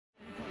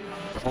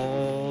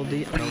all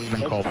the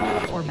called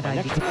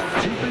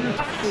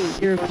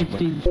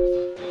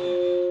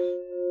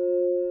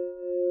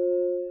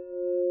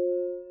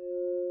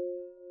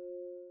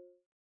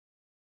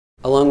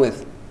Along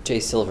with Jay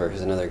Silver,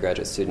 who's another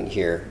graduate student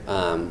here,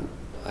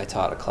 I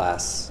taught a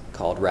class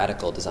called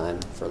Radical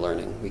Design for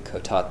Learning. We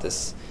co-taught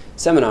this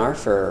seminar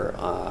for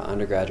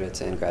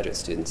undergraduates and graduate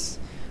students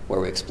where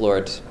we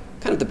explored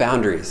kind of the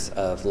boundaries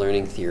of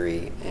learning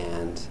theory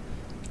and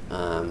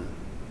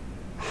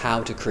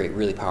how to create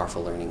really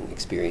powerful learning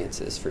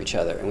experiences for each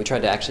other. And we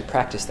tried to actually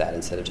practice that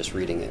instead of just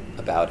reading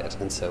about it.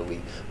 And so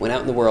we went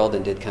out in the world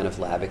and did kind of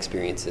lab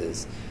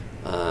experiences.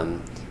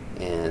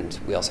 And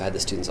we also had the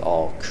students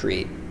all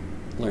create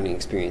learning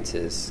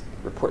experiences,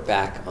 report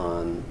back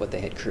on what they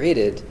had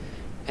created,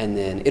 and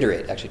then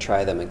iterate, actually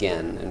try them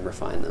again and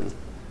refine them.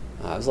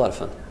 It was a lot of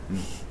fun.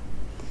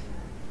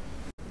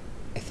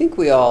 I think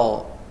we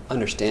all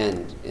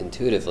understand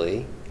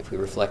intuitively, if we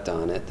reflect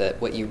on it, that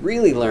what you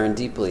really learn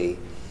deeply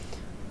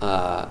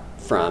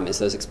from is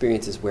those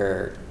experiences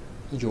where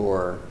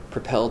you're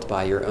propelled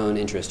by your own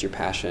interest, your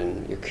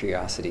passion, your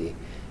curiosity,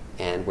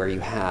 and where you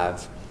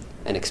have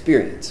an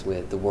experience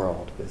with the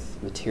world, with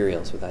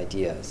materials, with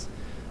ideas.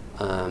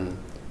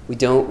 We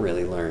don't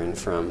really learn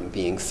from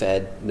being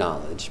fed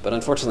knowledge, but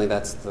unfortunately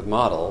that's the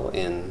model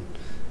in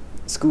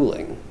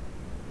schooling.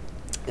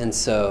 And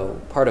so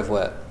part of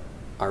what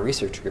our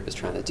research group is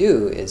trying to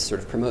do is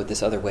sort of promote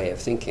this other way of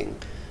thinking.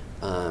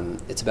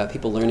 It's about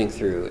people learning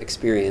through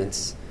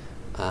experience,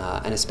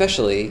 and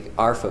especially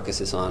our focus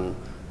is on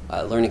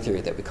learning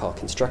theory that we call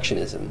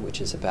constructionism,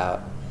 which is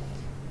about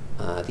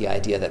the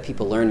idea that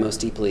people learn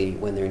most deeply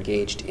when they're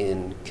engaged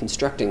in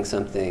constructing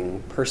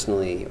something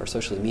personally or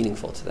socially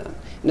meaningful to them.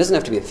 It doesn't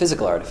have to be a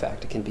physical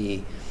artifact. It can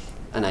be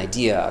an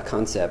idea, a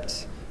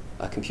concept,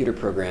 a computer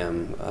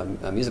program,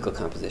 a musical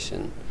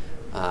composition.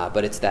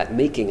 But it's that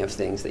making of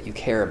things that you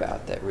care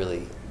about that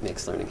really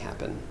makes learning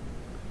happen.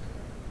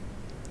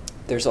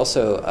 There's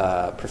also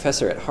a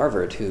professor at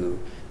Harvard who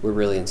we're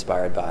really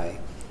inspired by.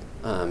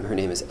 Her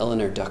name is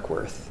Eleanor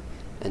Duckworth,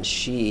 and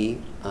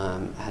she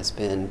has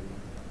been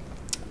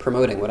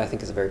promoting what I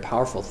think is a very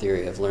powerful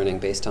theory of learning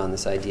based on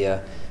this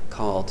idea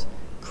called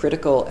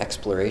critical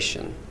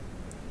exploration.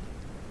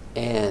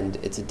 And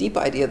it's a deep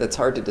idea that's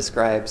hard to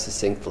describe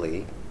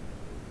succinctly,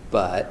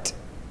 but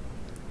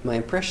my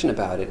impression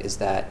about it is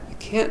that you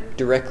can't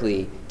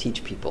directly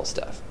teach people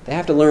stuff. They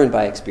have to learn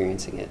by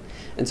experiencing it.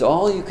 And so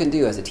all you can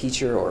do as a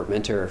teacher or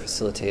mentor or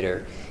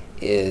facilitator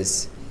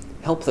is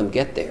help them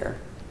get there.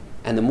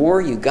 And the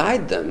more you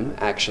guide them,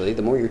 actually,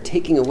 the more you're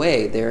taking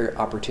away their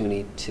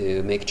opportunity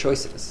to make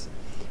choices.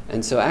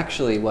 And so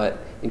actually what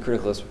in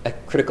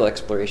critical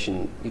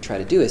exploration you try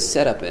to do is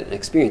set up an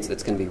experience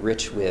that's going to be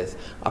rich with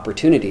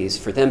opportunities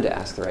for them to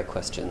ask the right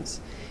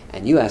questions.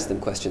 And you ask them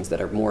questions that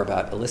are more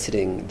about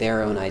eliciting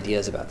their own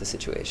ideas about the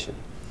situation.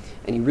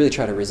 And you really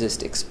try to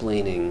resist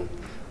explaining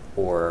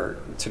or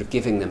sort of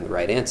giving them the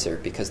right answer,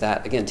 because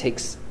that, again,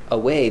 takes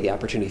away the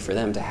opportunity for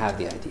them to have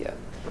the idea.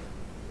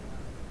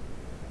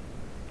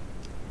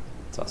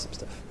 It's awesome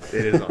stuff.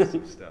 It is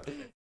awesome stuff.